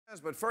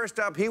But first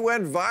up, he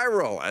went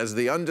viral as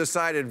the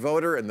undecided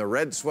voter in the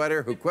red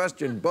sweater who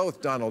questioned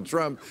both Donald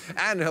Trump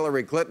and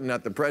Hillary Clinton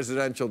at the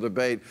presidential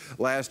debate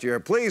last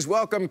year. Please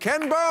welcome Ken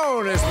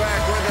Bone is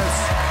back with us.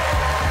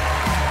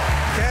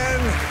 Ken,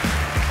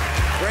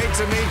 great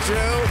to meet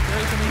you.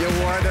 Great to meet you.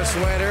 You wore the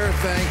sweater,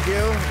 thank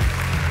you.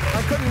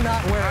 I couldn't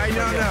not wear it.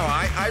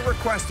 I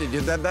requested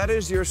you. That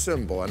is your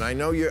symbol, and I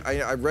know you.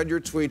 I read your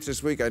tweets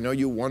this week. I know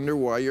you wonder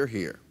why you're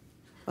here.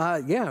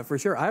 Yeah, for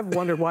sure. I've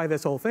wondered why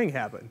this whole thing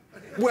happened.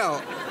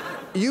 Well,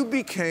 you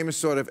became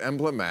sort of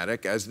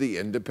emblematic as the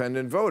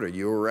independent voter.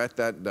 You were at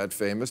that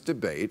famous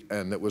debate,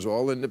 and it was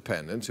all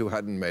independents who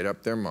hadn't made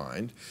up their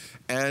mind.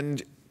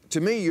 And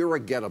to me, you're a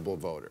gettable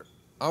voter.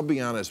 I'll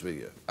be honest with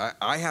you.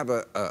 I have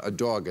a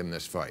dog in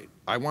this fight.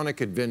 I want to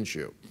convince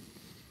you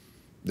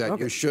that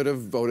you should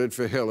have voted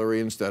for Hillary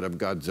instead of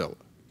Godzilla.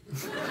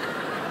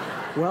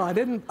 Well, I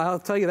didn't. I'll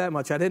tell you that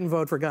much. I didn't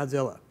vote for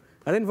Godzilla.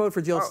 I didn't vote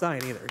for Jill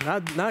Stein either.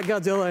 Not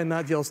Godzilla and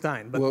not Jill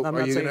Stein. But well, I'm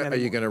not saying are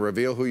you going to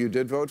reveal who you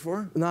did vote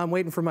for? No, I'm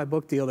waiting for my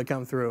book deal to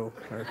come through.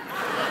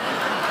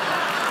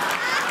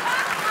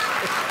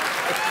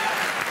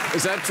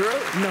 Is that true?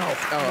 No,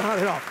 not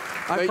at all.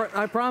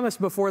 I promised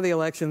before the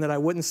election that I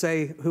wouldn't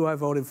say who I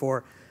voted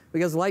for,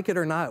 because like it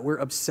or not, we're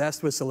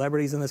obsessed with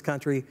celebrities in this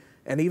country,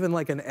 and even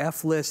like an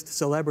F-list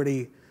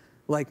celebrity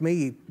like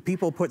me,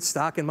 people put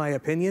stock in my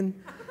opinion.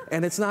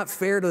 And it's not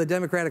fair to the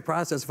democratic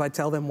process if I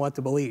tell them what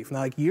to believe. Now,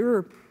 like,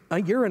 you're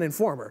an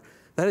informer.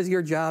 That is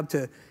your job,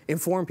 to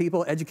inform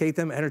people, educate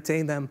them,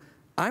 entertain them.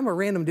 I'm a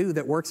random dude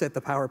that works at the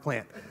power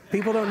plant.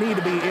 People don't need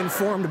to be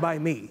informed by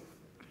me.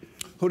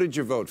 Who did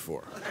you vote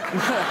for?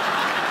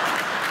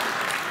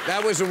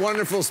 That was a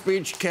wonderful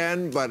speech,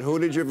 Ken, but who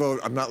did you vote?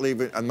 I'm not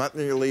leaving. I'm not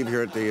going to leave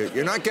here at the...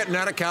 You're not getting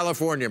out of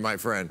California, my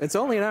friend. It's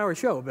only an hour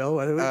show, Bill.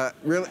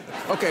 Really?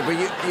 Okay, but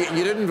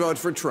you didn't vote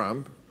for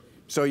Trump.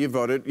 So you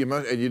voted, you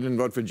didn't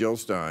vote for Jill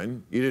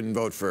Stein. You didn't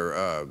vote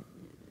for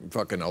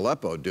fucking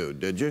Aleppo dude,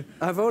 did you?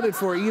 I voted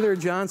for either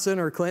Johnson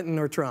or Clinton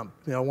or Trump.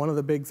 You know, one of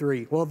the big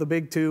three. Well, the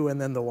big two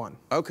and then the one.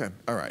 Okay,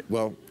 all right.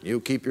 Well, you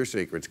keep your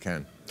secrets,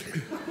 Ken.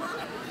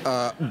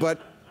 But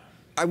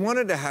I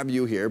wanted to have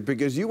you here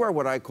because you are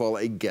what I call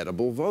a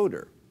gettable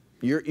voter.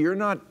 You're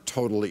not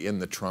totally in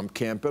the Trump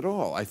camp at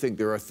all. I think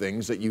there are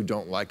things that you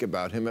don't like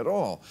about him at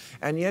all.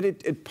 And yet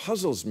it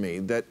puzzles me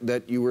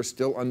that you were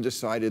still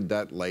undecided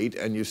that late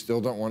and you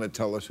still don't want to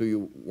tell us who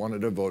you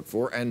wanted to vote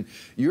for. And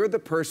you're the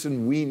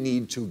person we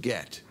need to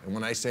get. And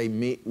when I say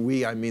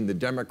we, I mean the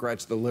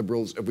Democrats, the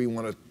liberals, if we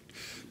want to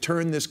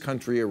turn this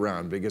country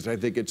around, because I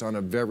think it's on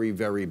a very,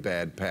 very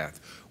bad path.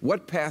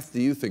 What path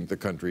do you think the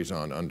country's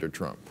on under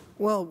Trump?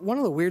 Well, one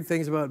of the weird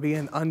things about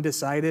being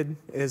undecided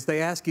is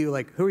they ask you,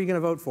 like, who are you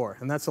going to vote for?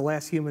 And that's the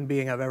last human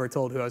being I've ever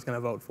told who I was going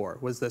to vote for,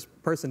 was this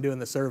person doing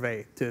the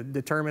survey to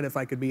determine if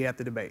I could be at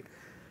the debate.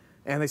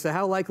 And they said,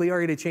 how likely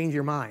are you to change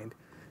your mind?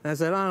 And I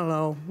said, I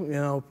don't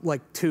know,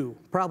 like 2.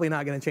 Probably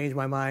not going to change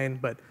my mind,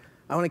 but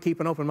I want to keep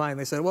an open mind.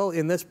 They said, well,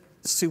 in this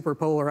super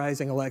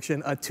polarizing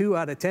election, a 2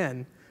 out of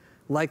 10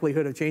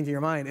 likelihood of changing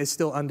your mind is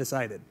still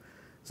undecided.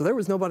 So there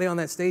was nobody on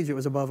that stage that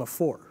was above a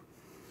 4.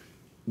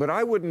 But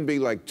I wouldn't be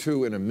like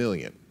 2 in a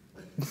million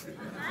if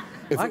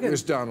it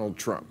was Donald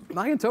Trump.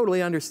 I can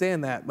totally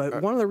understand that,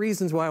 but one of the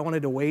reasons why I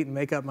wanted to wait and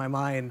make up my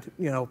mind,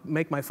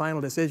 make my final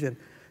decision,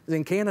 is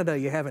in Canada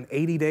you have an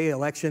 80-day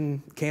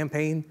election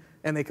campaign,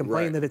 and they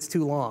complain that it's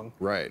too long.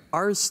 Right.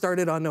 Ours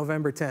started on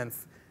November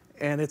 10th,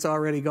 and it's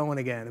already going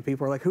again. And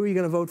people are like, who are you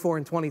going to vote for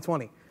in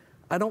 2020?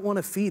 I don't want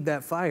to feed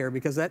that fire,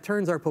 because that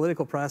turns our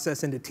political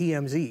process into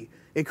TMZ.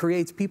 It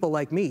creates people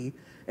like me,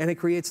 and it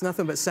creates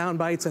nothing but sound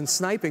bites and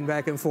sniping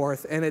back and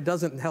forth, and it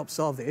doesn't help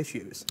solve the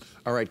issues.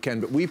 All right, Ken,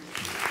 but we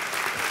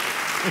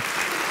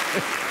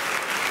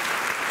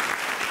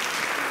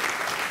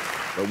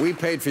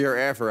paid for your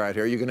airfare out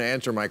here. You're going to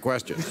answer my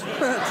questions.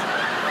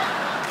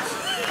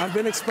 I've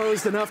been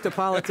exposed enough to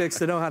politics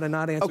to know how to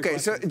not answer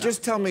questions. Okay, so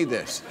just tell me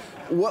this.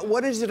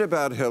 What is it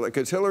about Hillary?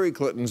 Because Hillary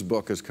Clinton's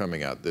book is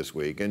coming out this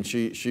week, and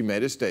she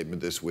made a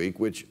statement this week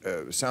which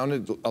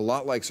sounded a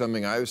lot like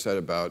something I've said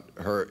about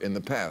her in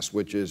the past,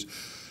 which is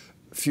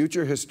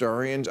future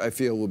historians, I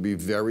feel, will be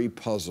very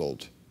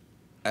puzzled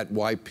at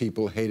why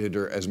people hated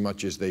her as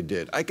much as they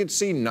did. I could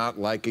see not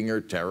liking her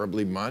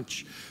terribly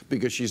much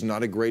because she's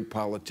not a great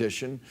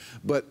politician,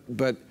 but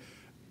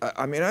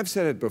I mean, I've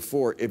said it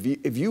before, if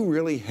you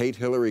really hate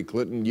Hillary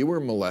Clinton, you were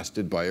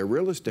molested by a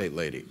real estate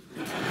lady.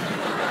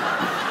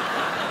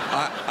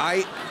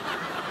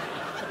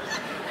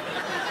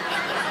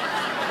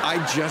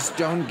 I just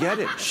don't get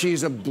it.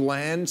 She's a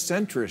bland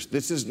centrist.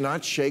 This is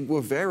not Che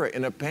Guevara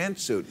in a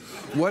pantsuit.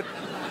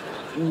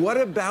 What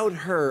about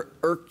her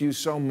irked you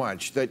so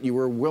much that you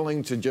were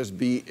willing to just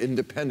be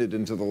independent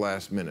until the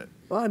last minute?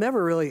 Well, I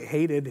never really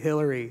hated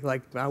Hillary.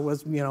 Like,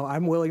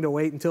 I'm willing to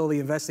wait until the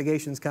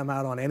investigations come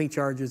out on any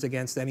charges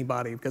against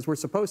anybody, because we're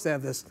supposed to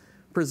have this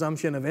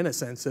presumption of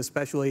innocence,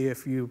 especially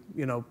if you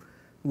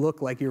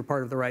look like you're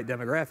part of the right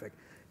demographic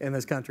in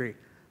this country.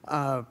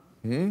 What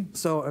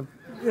does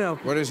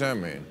that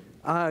mean?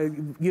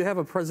 You have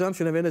a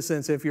presumption of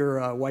innocence if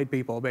you're white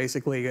people,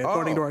 basically,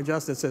 according to our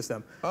justice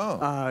system.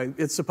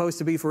 It's supposed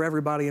to be for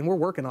everybody, and we're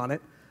working on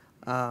it.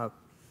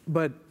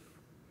 But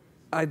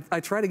I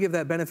try to give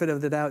that benefit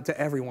of the doubt to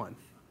everyone.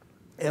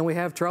 And we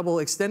have trouble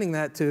extending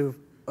that to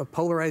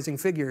polarizing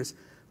figures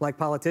like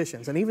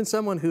politicians. And even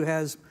someone who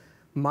has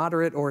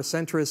moderate or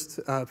centrist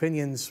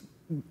opinions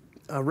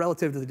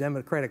relative to the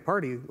Democratic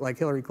Party, like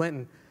Hillary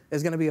Clinton,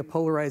 is going to be a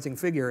polarizing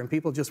figure, and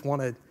people just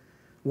want to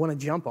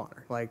jump on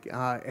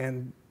her.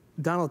 And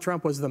Donald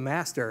Trump was the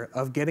master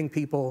of getting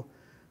people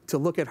to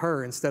look at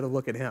her instead of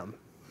look at him.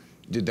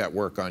 Did that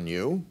work on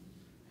you?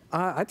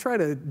 I try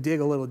to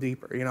dig a little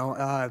deeper.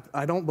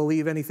 I don't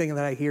believe anything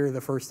that I hear the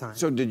first time.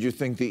 So did you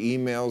think the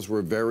emails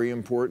were very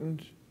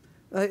important?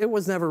 It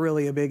was never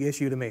really a big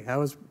issue to me. I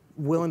was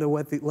willing to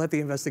let the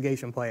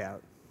investigation play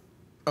out.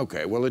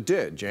 Okay, well, it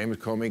did. James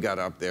Comey got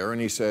up there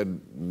and he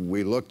said,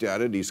 we looked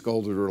at it, he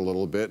scolded her a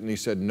little bit, and he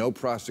said no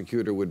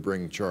prosecutor would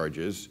bring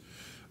charges.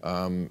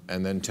 And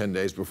then 10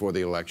 days before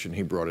the election,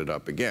 he brought it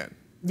up again.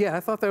 Yeah, I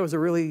thought that was a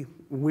really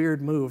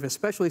weird move,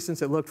 especially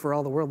since it looked for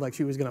all the world like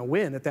she was going to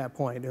win at that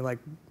point. And like,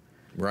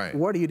 right.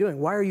 What are you doing?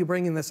 Why are you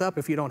bringing this up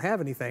if you don't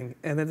have anything?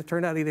 And then it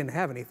turned out he didn't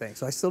have anything.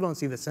 So I still don't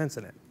see the sense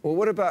in it. Well,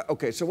 what about,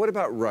 okay, so what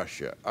about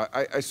Russia?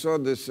 I saw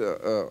this,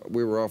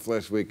 we were off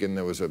last week, and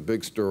there was a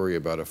big story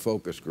about a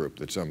focus group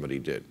that somebody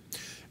did.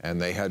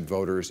 And they had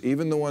voters,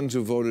 even the ones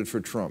who voted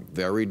for Trump,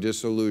 very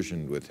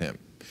disillusioned with him.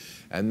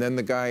 And then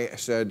the guy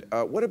said,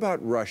 what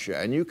about Russia?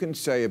 And you can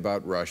say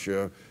about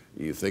Russia,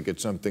 you think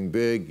it's something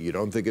big, you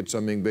don't think it's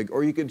something big,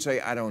 or you can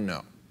say, I don't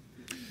know.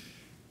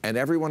 And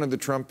every one of the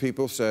Trump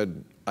people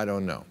said, I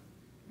don't know.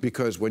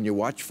 Because when you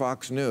watch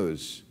Fox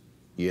News,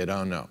 you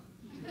don't know.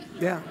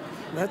 Yeah,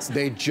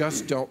 They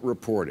just don't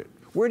report it.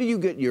 Where do you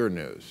get your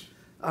news?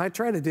 I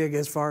try to dig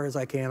as far as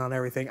I can on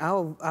everything.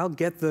 I'll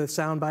get the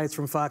sound bites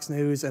from Fox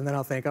News, and then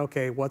I'll think,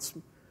 okay, what's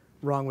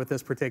wrong with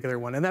this particular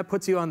one? And that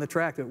puts you on the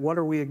track that what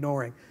are we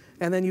ignoring?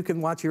 And then you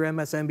can watch your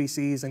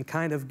MSNBCs and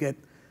kind of get,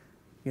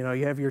 you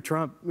have your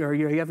Trump, or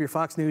you have your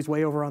Fox News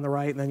way over on the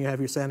right, and then you have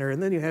your center,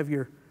 and then you have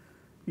your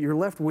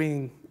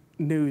left-wing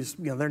news.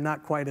 They're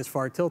not quite as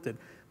far tilted,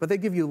 but they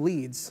give you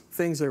leads,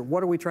 things that,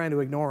 what are we trying to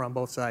ignore on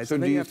both sides? So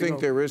do you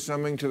think there is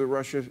something to the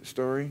Russia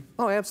story?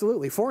 Oh,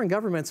 absolutely. Foreign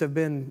governments have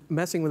been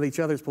messing with each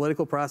other's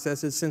political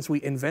processes since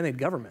we invented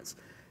governments.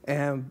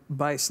 And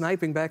by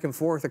sniping back and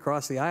forth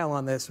across the aisle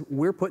on this,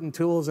 we're putting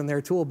tools in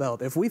their tool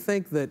belt. If we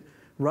think that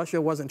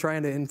Russia wasn't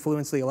trying to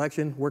influence the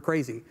election, we're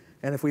crazy.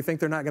 And if we think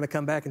they're not going to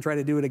come back and try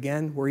to do it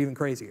again, we're even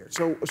crazier.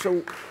 So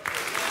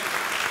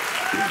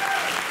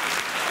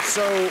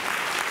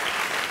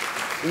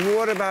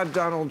what about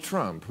Donald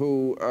Trump,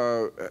 who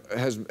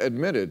has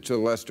admitted to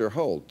Lester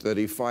Holt that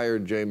he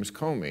fired James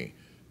Comey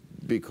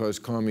because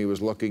Comey was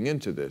looking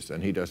into this,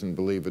 and he doesn't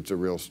believe it's a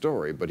real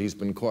story, but he's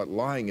been caught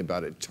lying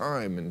about it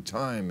time and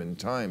time and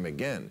time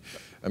again.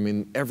 I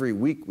mean, every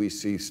week we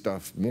see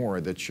stuff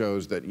more that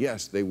shows that,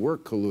 yes, they were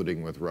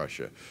colluding with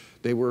Russia.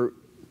 They were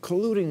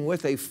colluding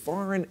with a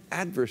foreign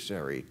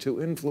adversary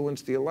to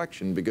influence the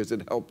election because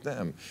it helped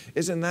them.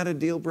 Isn't that a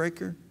deal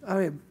breaker? I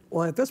mean,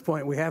 well, at this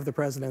point, we have the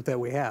president that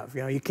we have.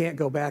 You can't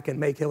go back and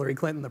make Hillary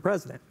Clinton the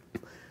president.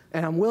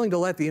 And I'm willing to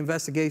let the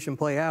investigation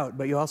play out,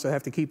 but you also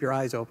have to keep your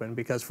eyes open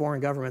because foreign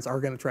governments are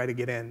going to try to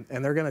get in,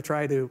 and they're going to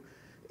try to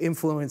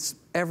influence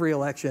every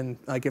election.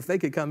 Like, if they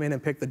could come in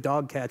and pick the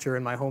dog catcher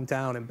in my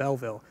hometown in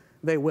Belleville,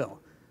 they will.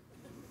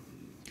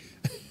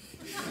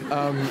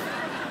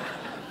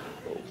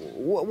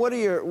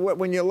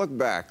 When you look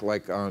back,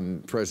 like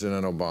on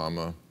President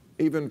Obama,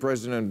 even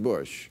President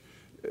Bush,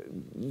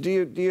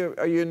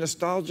 are you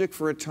nostalgic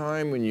for a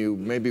time when you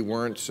maybe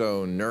weren't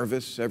so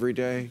nervous every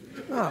day?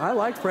 No, I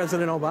liked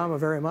President Obama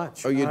very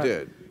much. Oh, you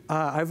did?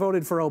 I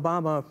voted for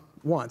Obama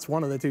once,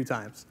 one of the two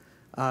times.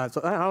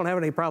 So I don't have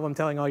any problem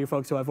telling all you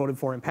folks who I voted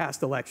for in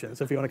past elections,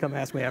 if you want to come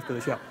ask me after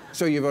the show.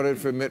 So you voted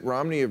for Mitt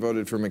Romney, you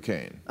voted for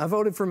McCain? I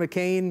voted for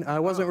McCain.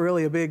 I wasn't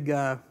really a big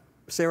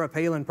Sarah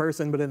Palin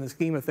person, but in the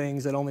scheme of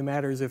things, it only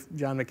matters if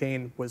John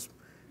McCain was,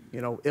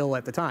 ill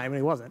at the time, and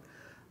he wasn't.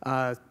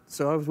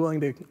 So I was willing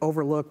to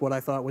overlook what I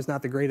thought was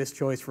not the greatest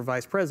choice for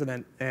vice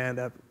president,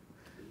 and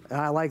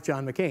I like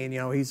John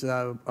McCain. He's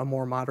a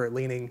more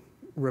moderate-leaning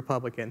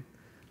Republican.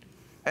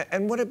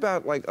 And what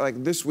about,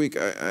 like this week,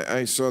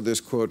 I saw this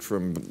quote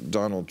from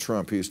Donald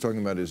Trump. He was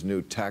talking about his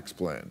new tax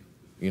plan,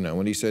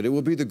 when he said, it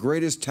will be the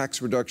greatest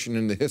tax reduction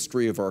in the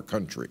history of our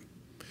country.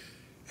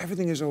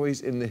 Everything is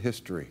always in the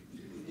history.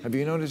 Have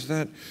you noticed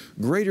that?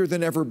 Greater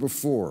than ever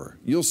before.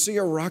 You'll see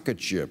a rocket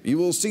ship. You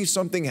will see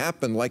something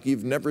happen like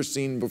you've never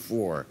seen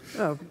before.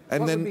 What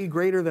would be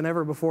greater than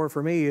ever before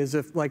for me is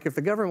if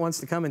the government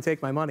wants to come and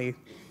take my money,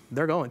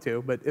 they're going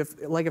to. But if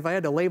I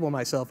had to label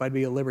myself, I'd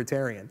be a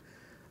libertarian.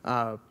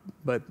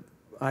 But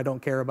I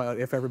don't care about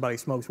if everybody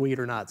smokes weed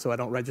or not, so I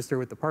don't register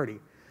with the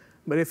party.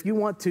 But if you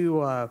want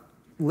to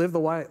live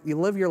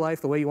your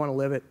life the way you want to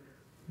live it,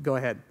 go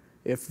ahead.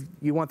 If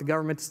you want the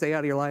government to stay out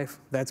of your life,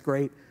 that's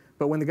great.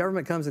 But when the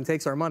government comes and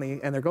takes our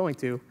money, and they're going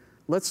to,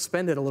 let's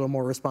spend it a little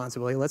more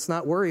responsibly. Let's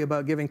not worry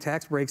about giving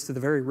tax breaks to the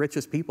very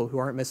richest people who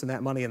aren't missing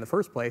that money in the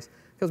first place,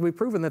 because we've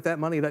proven that that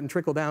money doesn't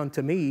trickle down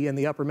to me in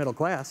the upper middle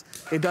class.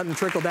 It doesn't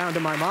trickle down to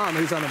my mom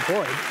who's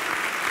unemployed.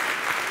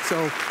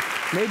 So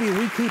maybe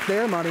we keep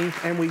their money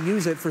and we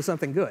use it for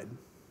something good.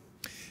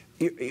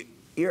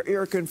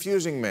 You're a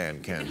confusing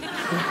man, Ken,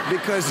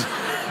 because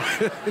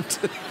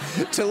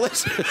to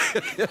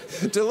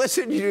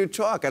listen to you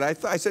talk, and I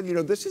said, you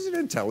know, this is an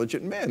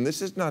intelligent man.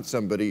 This is not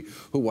somebody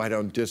who I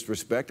don't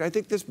disrespect. I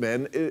think this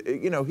man,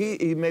 you know,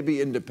 he may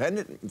be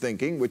independent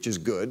thinking, which is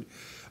good.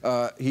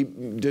 He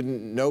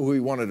didn't know who he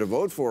wanted to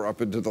vote for up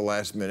until the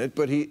last minute,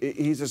 but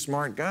he's a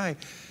smart guy.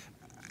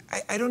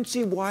 I don't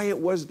see why it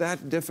was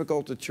that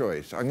difficult a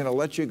choice. I'm going to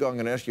let you go. I'm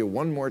going to ask you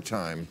one more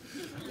time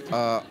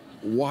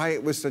why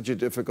it was such a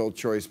difficult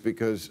choice,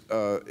 because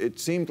it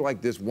seemed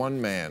like this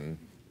one man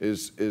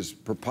is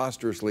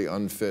preposterously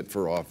unfit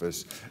for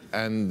office,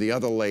 and the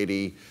other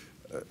lady,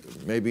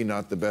 maybe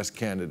not the best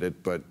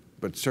candidate, but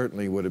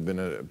certainly would have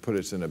been put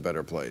us in a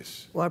better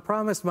place. Well, I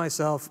promised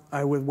myself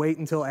I would wait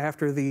until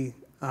after the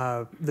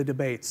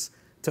debates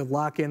to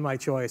lock in my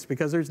choice,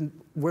 because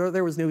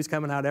there was news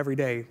coming out every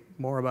day,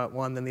 more about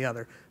one than the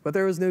other, but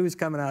there was news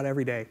coming out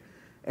every day.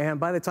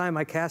 And by the time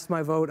I cast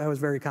my vote, I was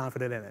very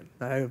confident in it.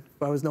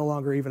 I was no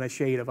longer even a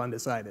shade of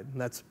undecided. And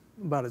that's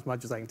about as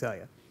much as I can tell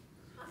you.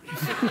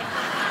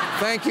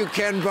 Thank you,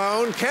 Ken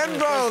Bone. Ken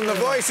Bone, the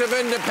voice of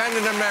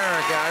independent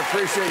America. I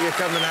appreciate you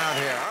coming out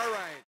here.